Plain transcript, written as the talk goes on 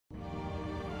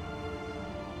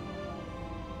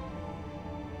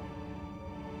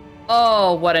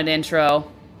Oh, what an intro.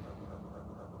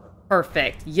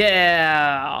 Perfect.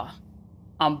 Yeah.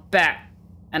 I'm back.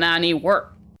 And I need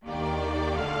work.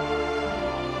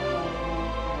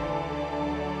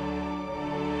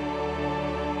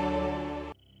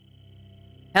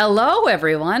 Hello,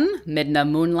 everyone.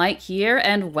 MidnaMoonlight here,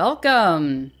 and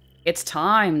welcome. It's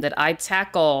time that I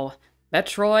tackle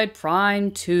Metroid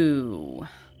Prime 2.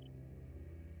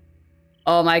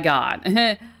 Oh my god.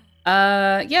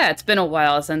 Yeah, it's been a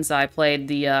while since I played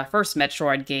the first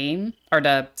Metroid game, or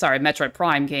Metroid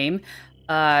Prime game,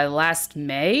 last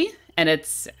May, and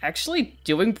it's actually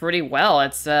doing pretty well.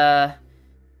 It's, the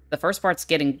first part's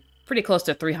getting pretty close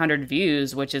to 300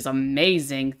 views, which is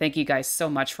amazing. Thank you guys so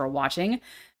much for watching.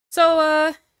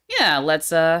 So, yeah,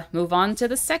 let's, move on to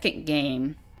the second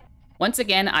game. Once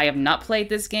again, I have not played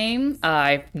this game.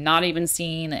 I've not even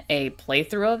seen a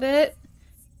playthrough of it.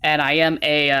 And I am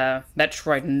a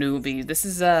Metroid newbie. This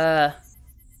is gonna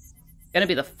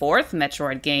be the fourth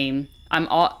Metroid game.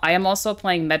 I am also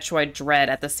playing Metroid Dread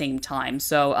at the same time.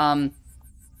 So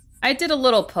I did a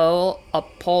little poll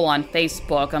on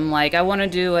Facebook. I'm like, I want to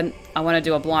do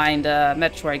a blind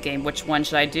Metroid game. Which one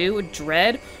should I do?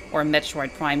 Dread or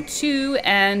Metroid Prime 2?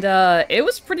 And it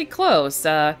was pretty close.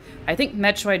 I think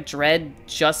Metroid Dread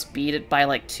just beat it by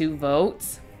like 2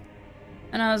 votes.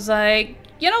 And I was like,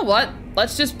 you know what?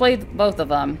 Let's just play both of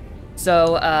them.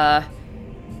 So,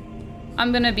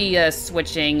 I'm gonna be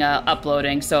switching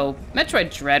uploading. So,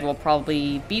 Metroid Dread will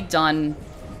probably be done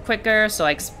quicker. So,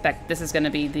 I expect this is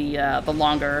gonna be the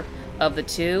longer of the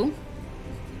two.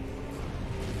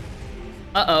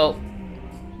 Uh-oh.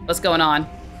 What's going on?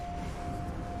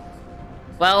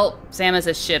 Well,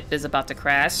 Samus's ship is about to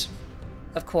crash.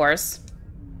 Of course.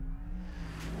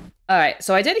 Alright,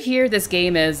 so I did hear this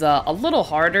game is a little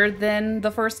harder than the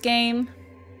first game.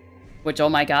 Which, oh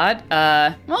my god.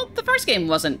 Well, the first game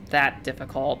wasn't that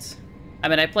difficult. I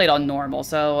mean, I played on normal,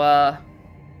 so,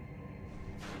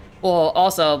 well,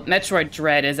 also, Metroid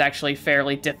Dread is actually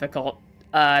fairly difficult.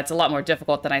 It's a lot more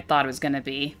difficult than I thought it was gonna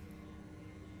be.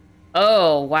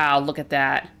 Oh, wow, look at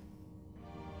that.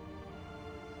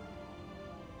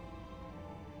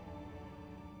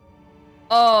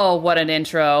 Oh, what an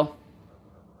intro.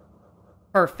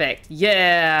 Perfect.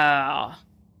 Yeah.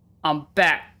 I'm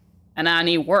back. And I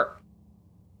need work.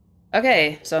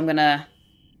 Okay, so I'm gonna...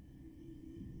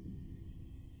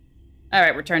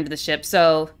 Alright, return to the ship.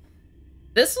 So,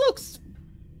 this looks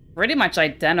pretty much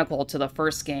identical to the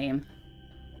first game.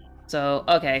 So,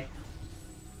 okay.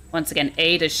 Once again,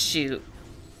 A to shoot.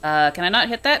 Can I not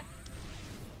hit that?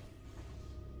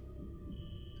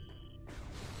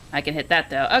 I can hit that,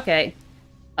 though. Okay.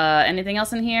 Anything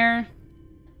else in here?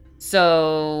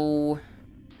 So,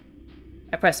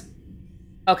 I press,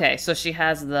 okay, so she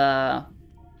has the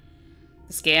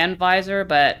scan visor,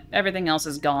 but everything else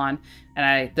is gone,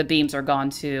 and the beams are gone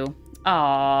too.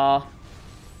 Aww.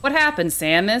 What happened,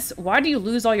 Samus? Why do you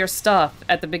lose all your stuff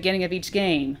at the beginning of each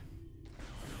game?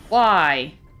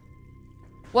 Why?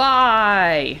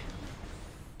 Why?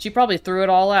 She probably threw it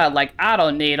all out, like, I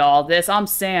don't need all this, I'm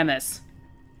Samus.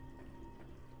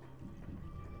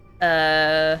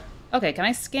 Okay, can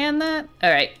I scan that?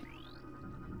 Alright.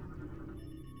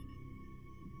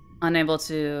 Unable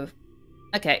to...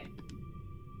 Okay.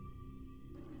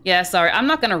 Yeah, sorry, I'm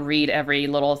not gonna read every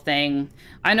little thing.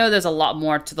 I know there's a lot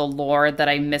more to the lore that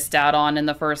I missed out on in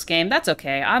the first game. That's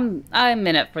okay. I'm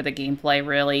in it for the gameplay,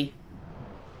 really.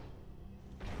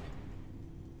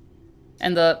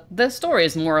 And the story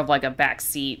is more of like a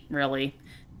backseat, really.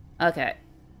 Okay.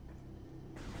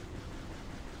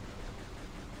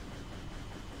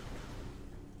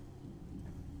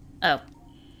 Oh.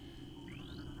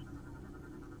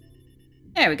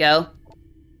 There we go.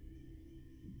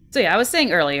 So yeah, I was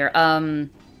saying earlier,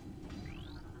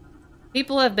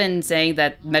 people have been saying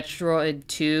that Metroid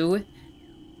 2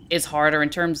 is harder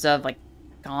in terms of, like,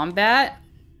 combat,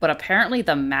 but apparently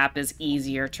the map is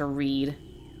easier to read.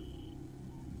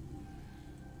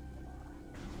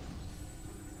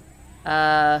 Did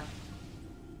I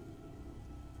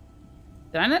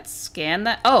not scan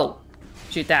that? Oh!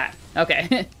 Shoot that.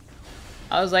 Okay.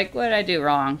 I was like, what did I do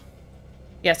wrong?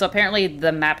 Yeah, so apparently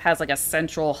the map has like a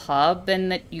central hub and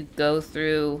that you go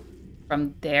through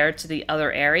from there to the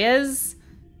other areas?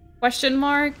 Question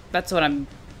mark? That's what I'm...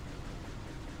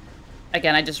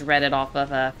 Again, I just read it off of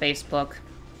Facebook.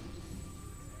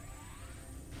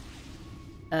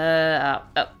 Oh.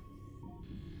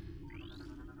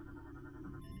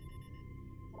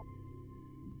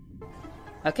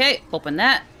 Okay, open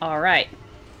that. Alright.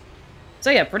 So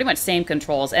yeah, pretty much same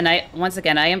controls. And once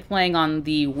again, I am playing on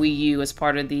the Wii U as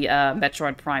part of the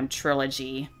Metroid Prime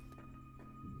Trilogy.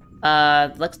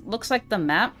 Looks like the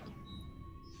map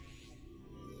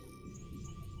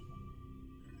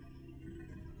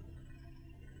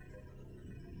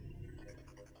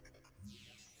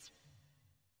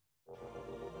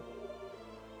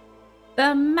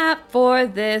The map for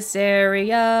this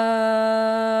area.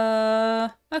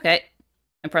 Okay.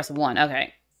 And press 1.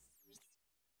 Okay.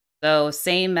 So,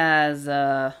 same as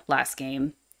last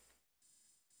game.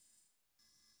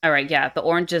 Alright, yeah. The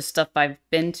orange is stuff I've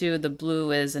been to. The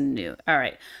blue is new.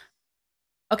 Alright.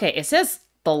 Okay, it says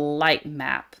the light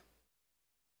map.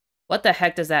 What the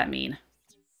heck does that mean?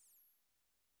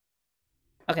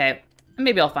 Okay,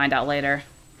 maybe I'll find out later.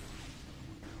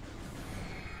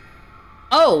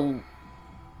 Oh!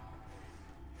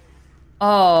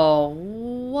 Oh,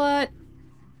 what?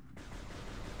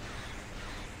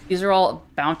 These are all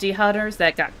bounty hunters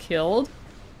that got killed?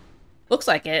 Looks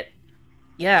like it.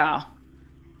 Yeah.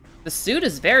 The suit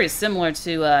is very similar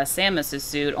to Samus's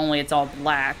suit, only it's all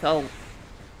black. Oh,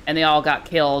 and they all got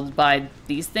killed by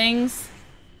these things?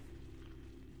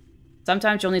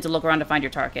 Sometimes you'll need to look around to find your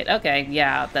target. Okay,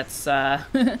 yeah, that's, I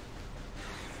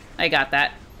got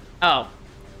that. Oh.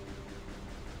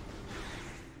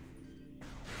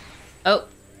 Oh,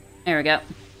 there we go.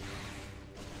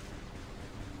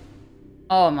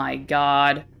 Oh my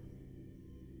god.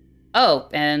 Oh,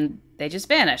 and they just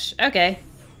vanish. Okay.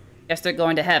 Guess they're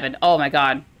going to heaven. Oh my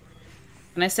god.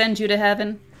 Can I send you to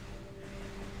heaven?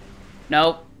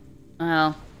 Nope.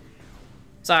 Well,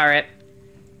 sorry.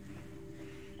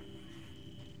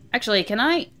 Actually, can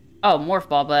I? Oh, morph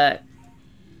ball, but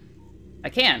I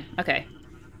can. Okay.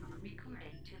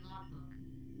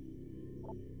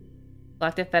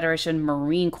 Galactic Federation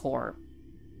Marine Corps.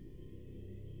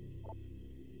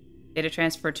 Data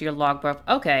transfer to your logbook.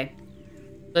 Okay.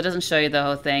 So it doesn't show you the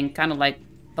whole thing. Kind of like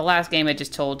the last game I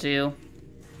just told you.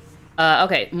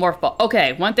 Okay, morph ball.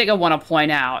 Okay, one thing I want to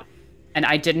point out, and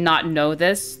I did not know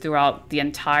this throughout the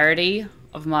entirety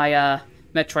of my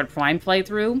Metroid Prime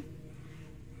playthrough,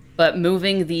 but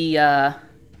moving the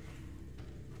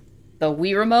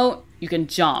Wii remote, you can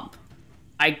jump.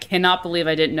 I cannot believe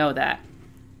I didn't know that.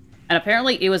 And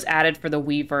apparently it was added for the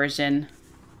Wii version,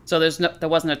 so there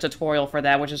wasn't a tutorial for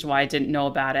that, which is why I didn't know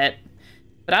about it.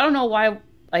 But I don't know why,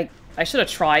 like, I should have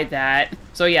tried that.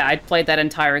 So yeah, I played that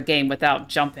entire game without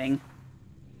jumping.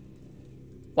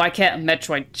 Why can't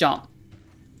Metroid jump?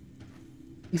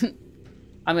 I'm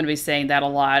gonna be saying that a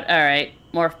lot. Alright,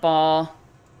 morph ball.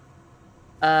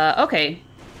 Okay.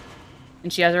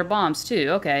 And she has her bombs too,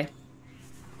 okay.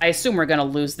 I assume we're gonna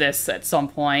lose this at some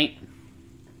point.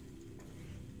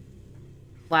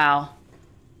 Wow.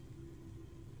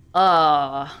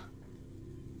 How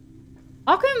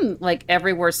come, like,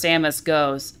 everywhere Samus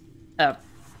goes,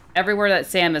 everywhere that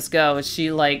Samus goes,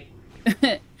 she, like,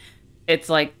 it's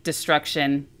like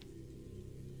destruction.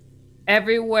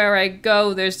 Everywhere I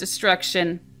go, there's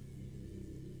destruction.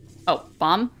 Oh,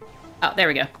 bomb? Oh, there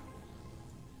we go.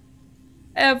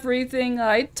 Everything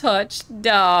I touch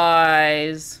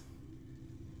dies.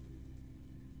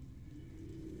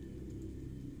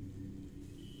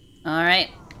 Alright.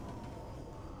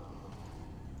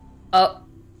 Oh.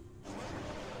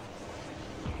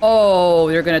 Oh,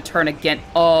 they're gonna turn again.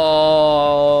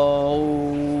 Oh.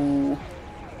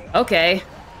 Okay.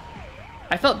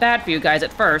 I felt bad for you guys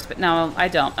at first, but now I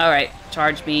don't. Alright,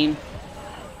 charge beam.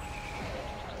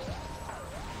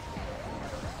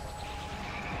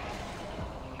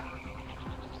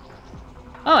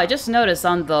 Oh, I just noticed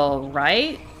on the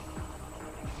right...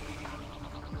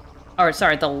 Or,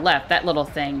 sorry, the left, that little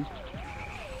thing.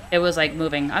 It was, like,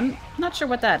 moving. I'm not sure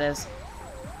what that is.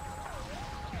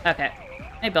 Okay.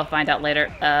 Maybe I'll find out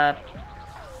later.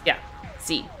 Yeah.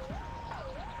 C.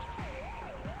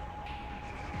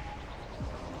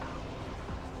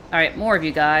 Alright, more of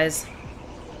you guys.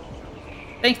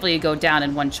 Thankfully, you go down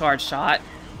in one charge shot.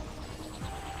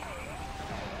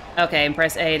 Okay, and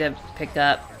press A to pick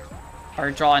up. Or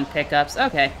draw in pickups.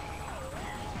 Okay.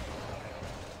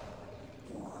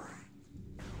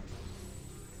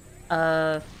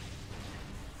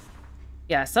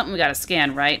 Yeah, something we gotta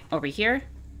scan, right? Over here?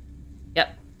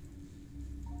 Yep.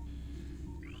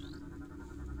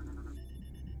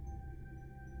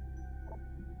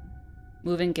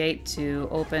 Moving gate to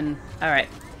open. Alright.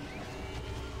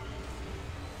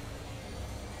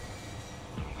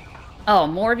 Oh,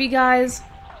 more of you guys?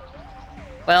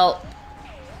 Well,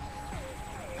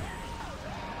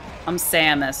 I'm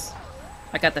Samus.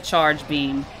 I got the charge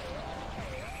beam.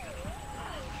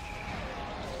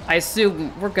 I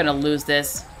assume we're gonna lose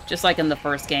this, just like in the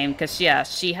first game, because, yeah,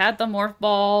 she had the morph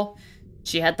ball,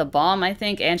 she had the bomb, I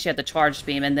think, and she had the charge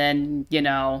beam, and then, you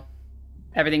know,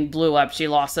 everything blew up, she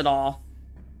lost it all.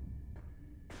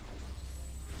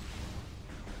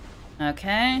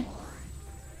 Okay.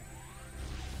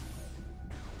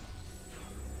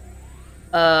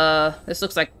 This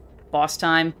looks like boss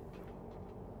time.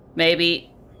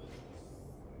 Maybe.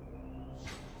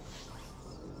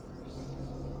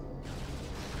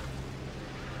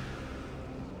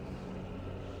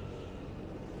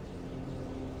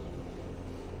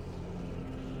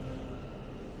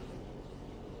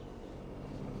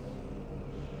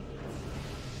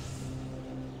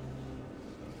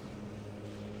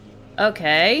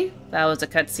 Okay, that was a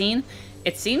cutscene.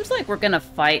 It seems like we're gonna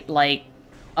fight, like,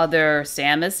 other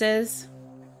Samuses.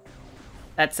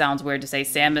 That sounds weird to say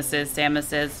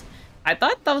Samuses. I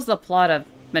thought that was the plot of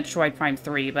Metroid Prime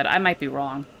 3, but I might be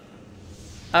wrong.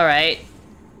 Alright.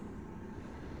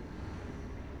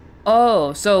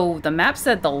 Oh, so the map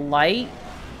said the light.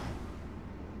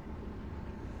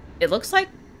 It looks like...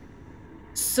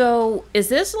 So, is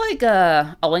this like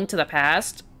a Link to the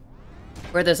Past?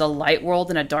 Where there's a light world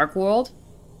and a dark world?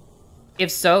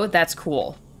 If so, that's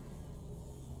cool.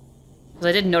 Because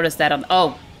I didn't notice that on...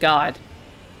 Oh, God.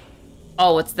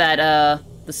 Oh, it's that,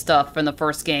 the stuff from the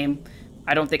first game.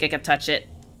 I don't think I can touch it.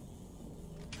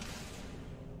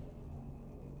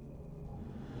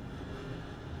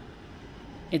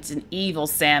 It's an evil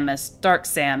Samus. Dark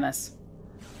Samus.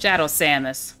 Shadow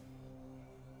Samus.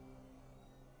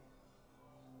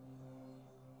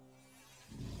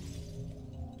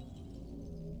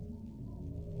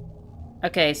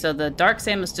 Okay, so the Dark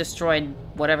Samus destroyed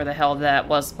whatever the hell that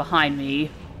was behind me.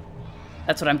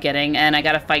 That's what I'm getting, and I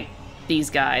gotta fight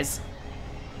these guys.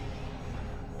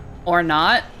 Or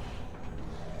not.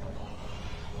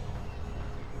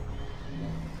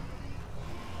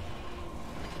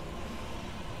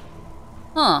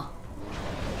 Huh.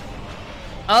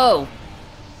 Oh.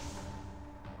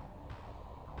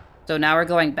 So now we're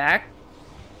going back?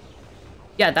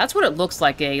 Yeah, that's what it looks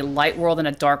like, a light world and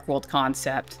a dark world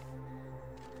concept.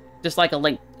 Just like a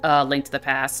Link to the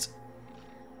Past.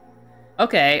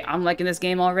 Okay, I'm liking this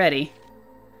game already.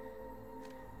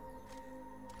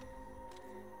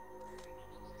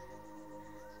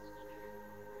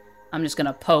 I'm just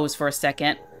gonna pose for a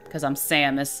second, because I'm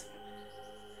Samus.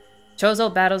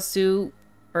 Chozo Battlesuit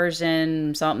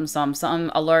version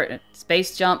something. Alert,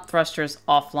 space jump, thrusters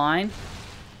offline.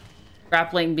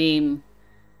 Grappling beam.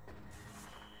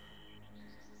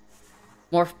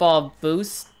 Morph ball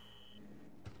boost.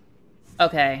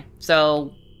 Okay,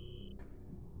 so...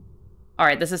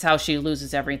 Alright, this is how she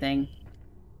loses everything.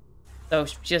 So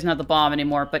she doesn't have the bomb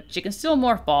anymore, but she can still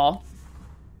morph ball.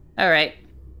 Alright.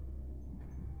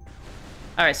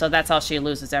 Alright, so that's how she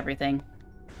loses everything.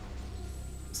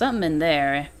 Something in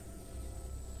there.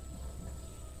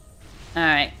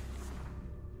 Alright.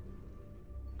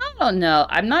 I don't know.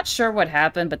 I'm not sure what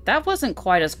happened, but that wasn't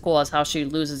quite as cool as how she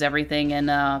loses everything in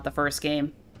the first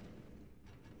game.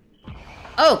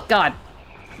 Oh, God.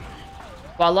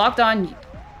 While locked on...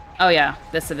 Oh, yeah.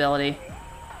 This ability.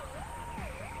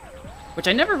 Which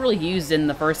I never really used in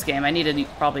the first game. I need to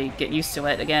probably get used to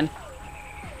it again.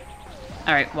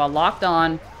 Alright, while locked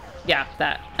on... Yeah,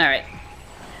 that. Alright.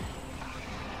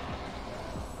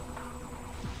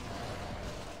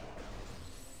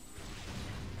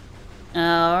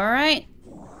 Alright.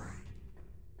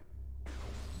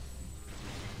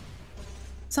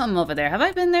 Something over there. Have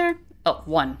I been there? Oh,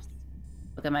 one.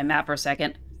 Look at my map for a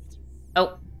second.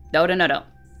 Oh, no.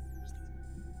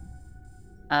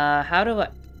 How do I...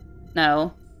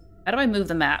 No. How do I move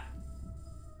the map?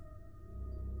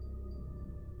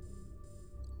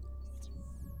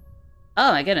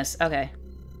 Oh my goodness, okay.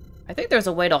 I think there's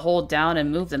a way to hold down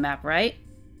and move the map, right?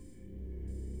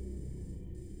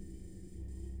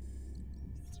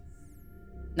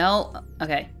 No?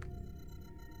 Okay.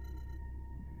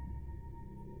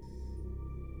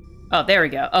 Oh, there we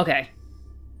go. Okay.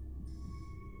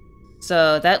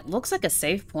 So that looks like a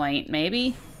save point,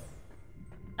 maybe?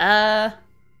 Yeah,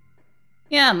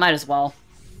 might as well.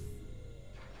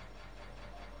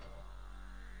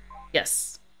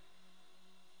 Yes.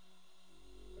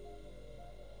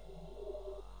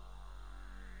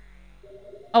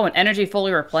 Oh, an energy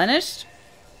fully replenished?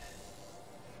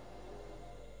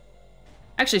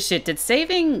 Actually, shit, did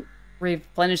saving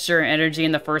replenish your energy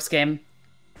in the first game?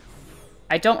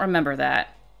 I don't remember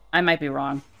that. I might be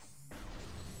wrong.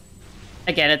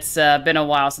 Again, it's been a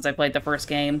while since I played the first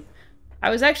game. I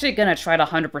was actually gonna try to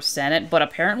 100% it, but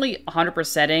apparently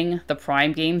 100%ing the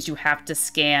Prime games, you have to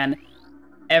scan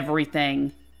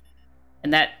everything.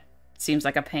 And that seems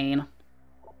like a pain.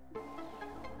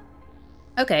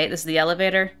 Okay, this is the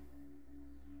elevator.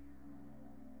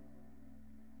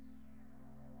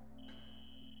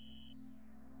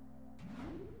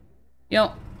 You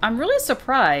know, I'm really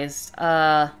surprised.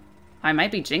 I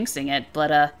might be jinxing it,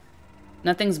 but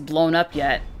nothing's blown up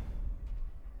yet.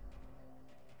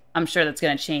 I'm sure that's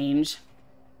gonna change.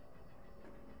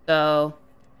 So,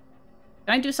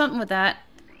 can I do something with that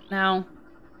now?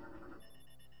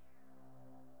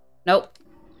 Nope.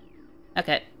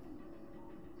 Okay.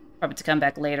 Probably to come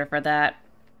back later for that.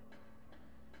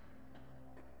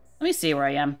 Let me see where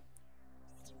I am.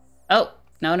 Oh,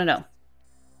 no.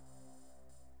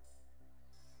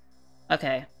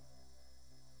 Okay.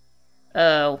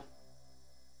 Oh.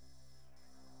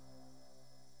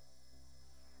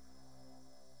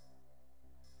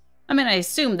 I mean, I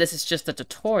assume this is just a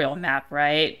tutorial map,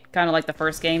 right? Kind of like the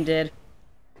first game did.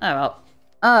 Oh, well.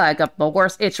 Oh, I got the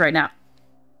worst itch right now.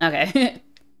 Okay.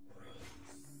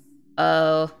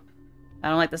 Oh. I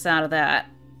don't like the sound of that.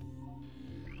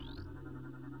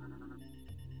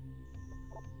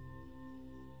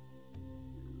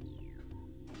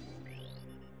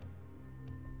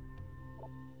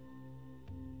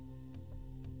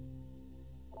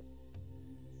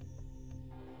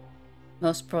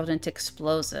 Most potent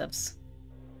explosives.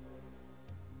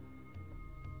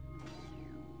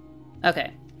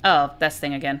 Okay. Oh, that's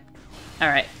thing again.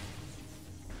 Alright.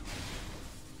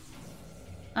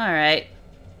 Alright.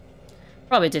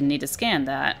 Probably didn't need to scan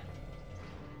that.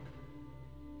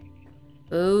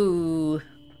 Ooh.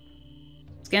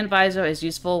 Scan visor is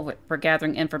useful for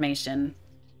gathering information.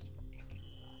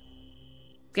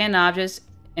 Scan objects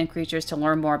and creatures to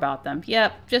learn more about them.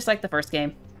 Yep, just like the first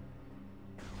game.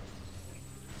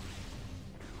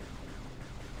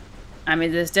 I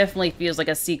mean, this definitely feels like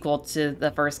a sequel to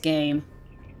the first game.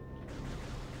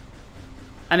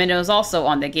 I mean, it was also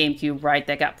on the GameCube, right?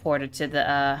 That got ported to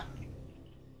the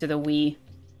Wii.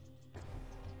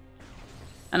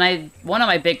 And one of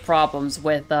my big problems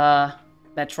with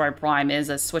Metroid Prime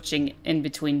is switching in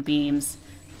between beams.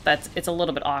 It's a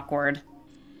little bit awkward.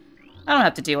 I don't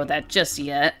have to deal with that just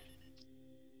yet.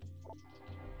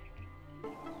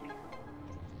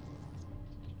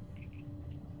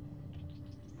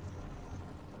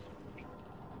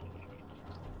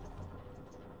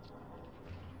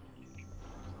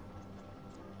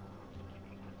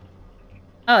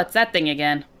 Oh, it's that thing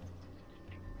again.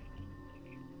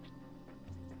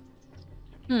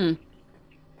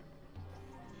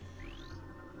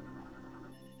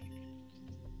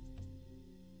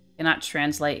 Cannot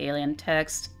translate alien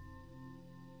text.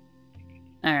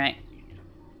 Alright.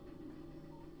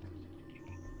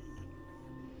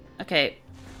 Okay.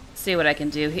 See what I can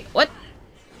do here. What?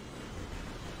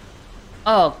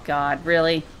 Oh, God,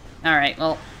 really? Alright,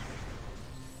 well...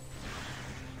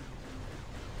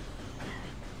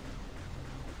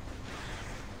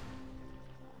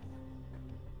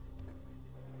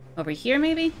 Over here,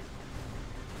 maybe?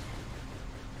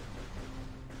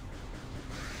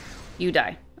 You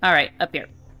die. Alright, up here.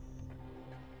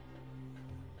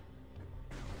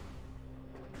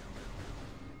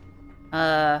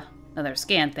 Another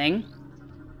scan thing.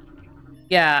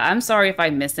 Yeah, I'm sorry if I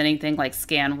missed anything, like,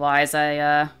 scan-wise.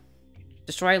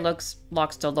 Destroy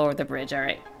locks to lower the bridge,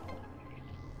 alright.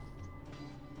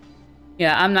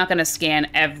 Yeah, I'm not gonna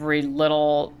scan every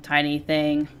little tiny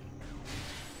thing.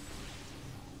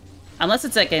 Unless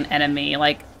it's like an enemy,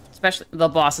 like, especially the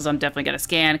bosses I'm definitely gonna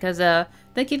scan, because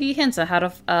they give you hints on how to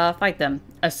fight them,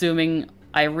 assuming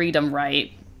I read them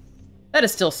right. That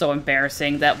is still so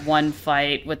embarrassing, that one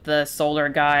fight with the solar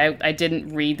guy. I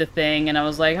didn't read the thing, and I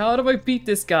was like, how do I beat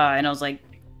this guy? And I was like,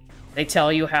 they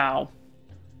tell you how.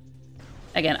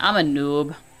 Again, I'm a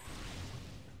noob.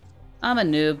 I'm a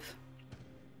noob.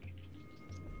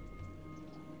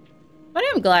 But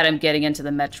I'm glad I'm getting into the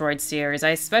Metroid series. I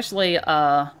especially,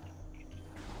 I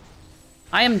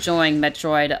am enjoying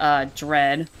Metroid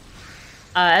Dread.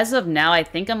 As of now, I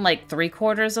think I'm like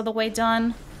 3/4 of the way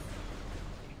done.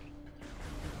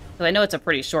 So I know it's a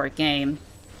pretty short game.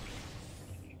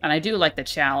 And I do like the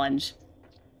challenge.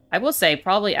 I will say,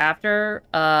 probably after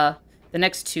the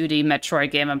next 2D Metroid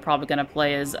game I'm probably going to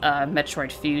play is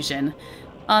Metroid Fusion.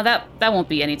 That won't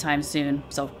be anytime soon.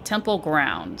 So, Temple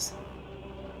Grounds.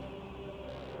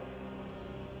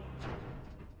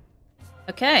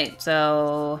 Okay,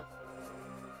 so...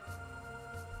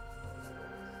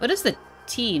 What does the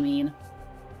T mean?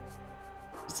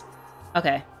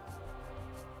 Okay.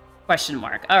 Question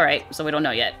mark. Alright, so we don't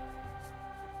know yet.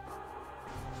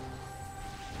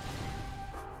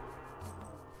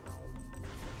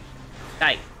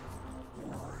 Die.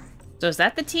 So is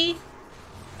that the T?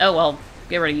 Oh, well,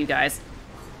 get rid of you guys.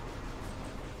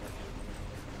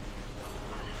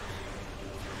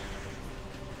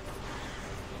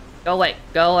 Go away,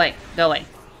 go away, go away.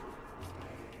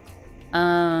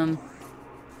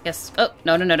 Yes. Oh,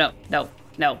 no, no, no, no, no,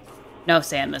 no. No,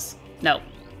 Samus. No.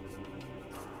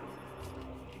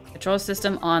 Control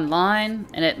system online,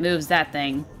 and it moves that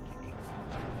thing.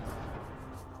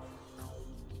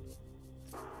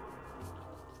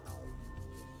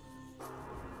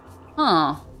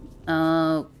 Huh.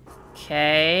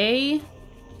 Okay.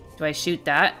 Do I shoot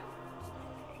that?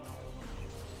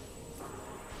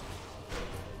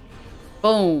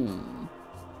 Boom.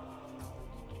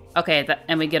 Okay,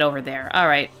 and we get over there.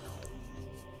 Alright.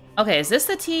 Okay, is this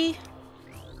the T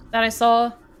that I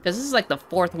saw? Because this is like the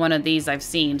 4th one of these I've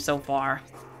seen so far.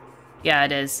 Yeah,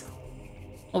 it is.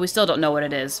 Well, we still don't know what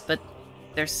it is, but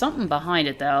There's something behind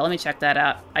it, though. Let me check that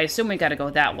out. I assume we gotta go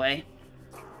that way.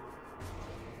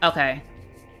 Okay.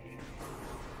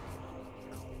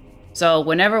 So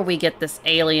whenever we get this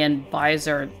alien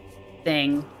visor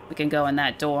thing, we can go in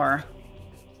that door.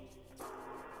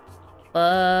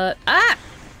 But... Ah!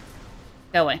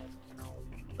 Go away.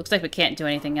 Looks like we can't do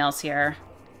anything else here.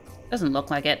 Doesn't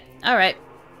look like it. Alright.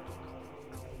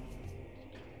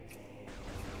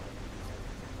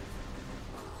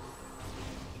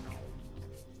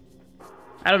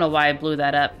 I don't know why I blew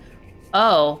that up.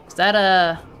 Oh, is that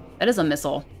a... That is a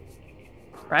missile.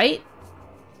 Right?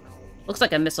 Looks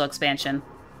like a missile expansion.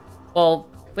 Well,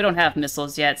 we don't have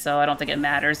missiles yet, so I don't think it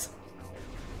matters.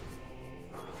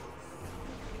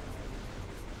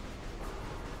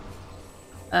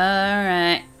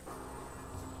 Alright.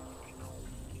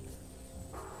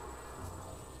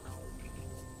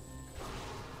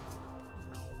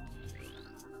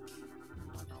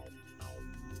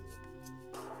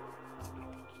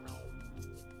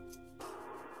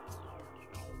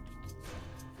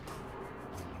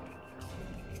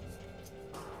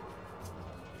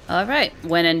 Alright,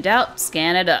 when in doubt,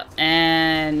 scan it up,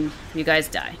 and you guys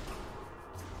die.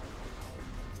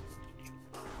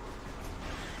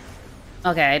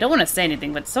 Okay, I don't want to say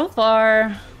anything, but so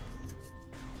far...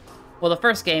 Well, the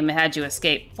first game had you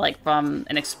escape, like, from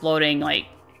an exploding, like,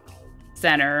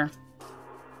 center.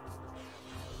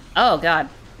 Oh, God.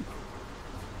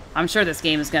 I'm sure this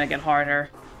game is gonna get harder.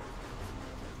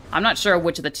 I'm not sure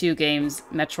which of the two games,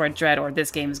 Metroid Dread or this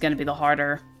game, is gonna be the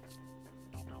harder.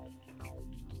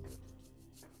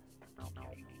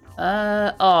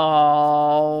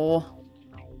 Oh.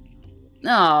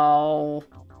 No.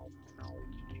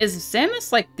 Is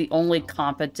Samus, like, the only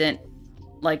competent,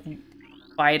 like,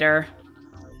 fighter?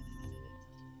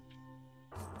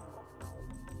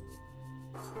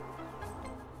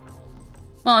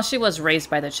 Well, she was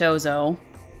raised by the Chozo.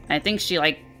 I think she,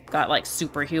 like, got, like,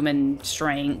 superhuman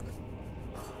strength.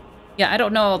 Yeah, I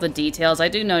don't know all the details. I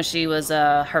do know she was,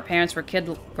 her parents were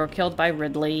killed by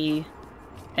Ridley.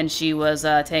 And she was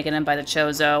taken in by the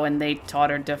Chozo, and they taught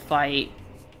her to fight.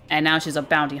 And now she's a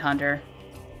bounty hunter.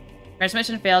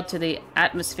 Transmission failed to the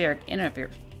atmospheric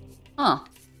interferer. Huh.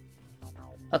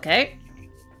 Okay.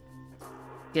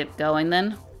 Get going,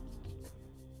 then.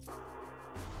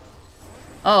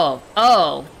 Oh.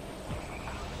 Oh!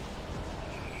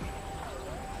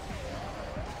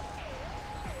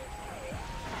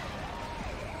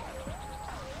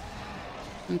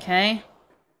 Okay.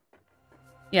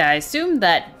 Yeah, I assume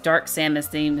that Dark Samus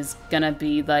theme is gonna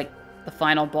be, like, the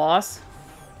final boss.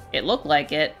 It looked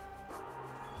like it.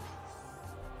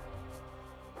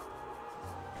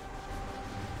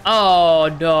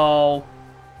 Oh, no.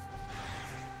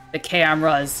 The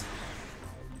cameras.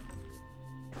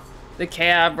 The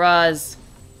cameras.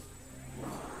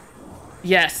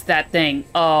 Yes, that thing.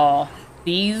 Oh,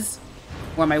 these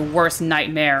were my worst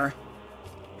nightmare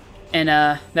in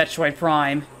Metroid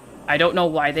Prime. I don't know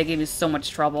why they gave me so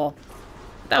much trouble.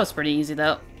 That was pretty easy,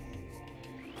 though.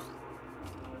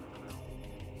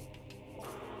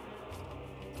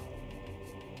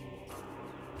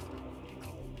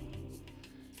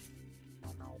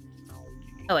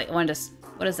 Oh, wait, I wanted to...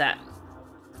 What is that?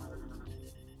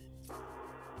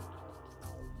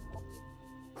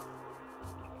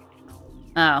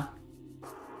 Oh.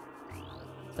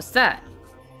 What's that?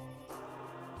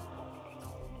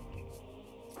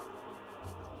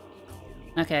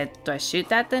 Okay, do I shoot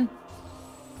that then?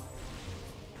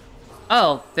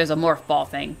 Oh, there's a morph ball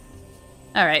thing.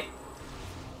 Alright.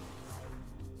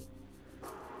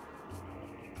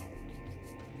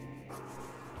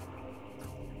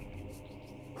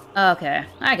 Okay,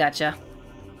 I gotcha.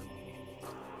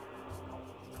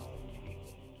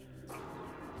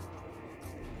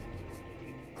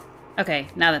 Okay,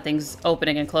 now that thing's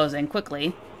opening and closing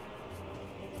quickly.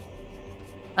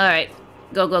 Alright.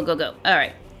 Go, go, go, go.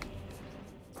 Alright.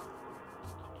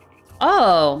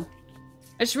 Oh!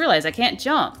 I just realized I can't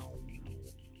jump.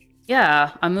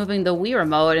 Yeah, I'm moving the Wii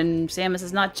remote and Samus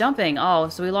is not jumping. Oh,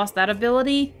 so we lost that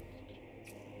ability?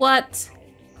 What?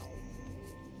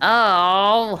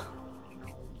 Oh!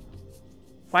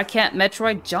 Why can't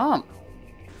Metroid jump?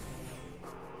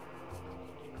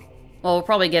 Well, we'll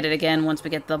probably get it again once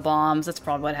we get the bombs. That's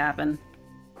probably what happened.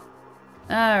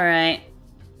 Alright.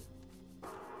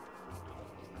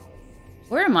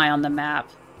 Where am I on the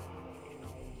map?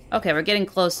 Okay, we're getting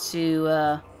close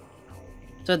to,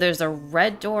 So there's a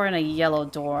red door and a yellow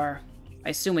door. I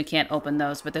assume we can't open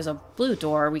those, but there's a blue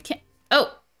door. We can't...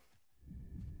 Oh!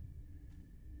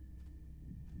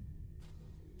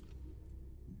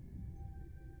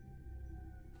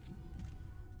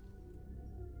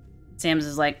 Samus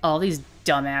is like, oh, these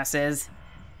dumbasses.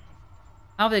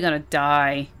 How are they gonna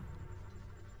die?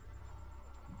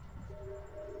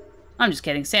 I'm just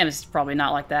kidding. Samus is probably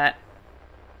not like that.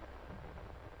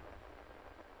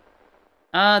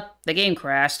 The game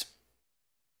crashed.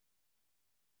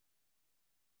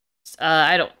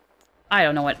 I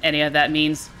don't know what any of that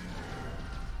means.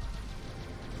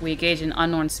 We engage an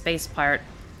unknown space pirate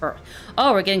for...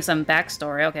 Oh, we're getting some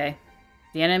backstory. Okay.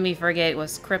 The enemy frigate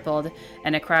was crippled,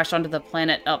 and it crashed onto the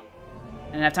planet. Oh, I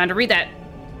didn't have time to read that.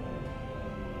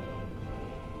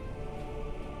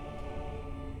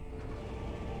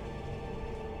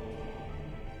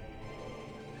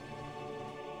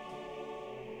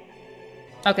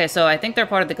 Okay, so I think they're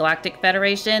part of the Galactic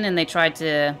Federation, and they tried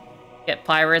to get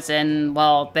pirates, and,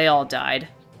 well, they all died.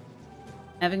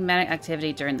 Having manic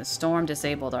activity during the storm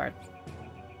disabled our...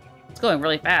 It's going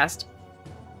really fast.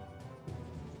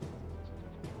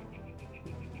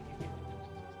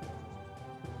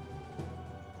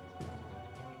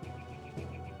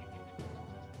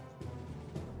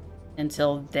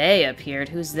 Until they appeared.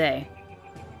 Who's they?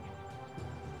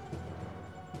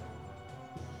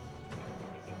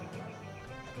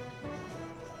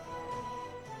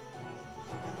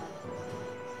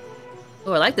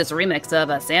 Oh, I like this remix of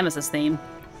Samus's theme.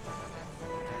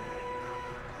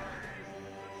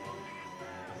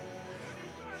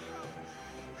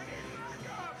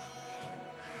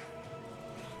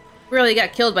 Really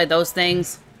got killed by those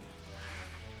things.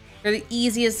 They're the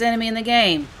easiest enemy in the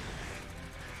game.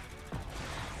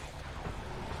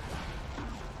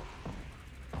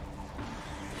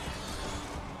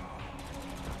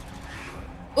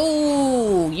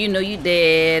 Ooh, you know you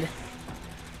did.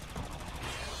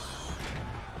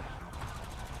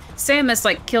 Samus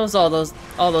like kills all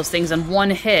those things in one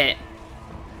hit.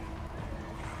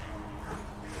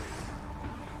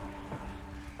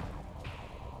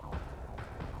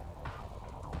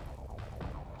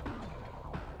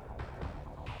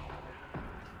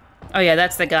 Oh yeah,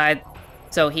 that's the guy.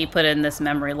 So he put in this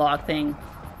memory log thing.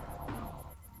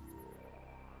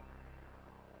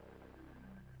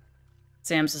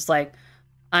 Sam's just like,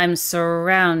 I'm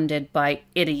surrounded by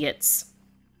idiots.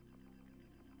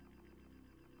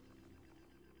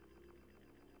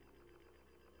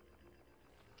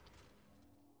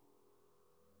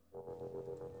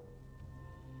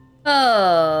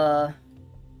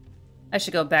 I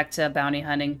should go back to bounty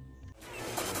hunting.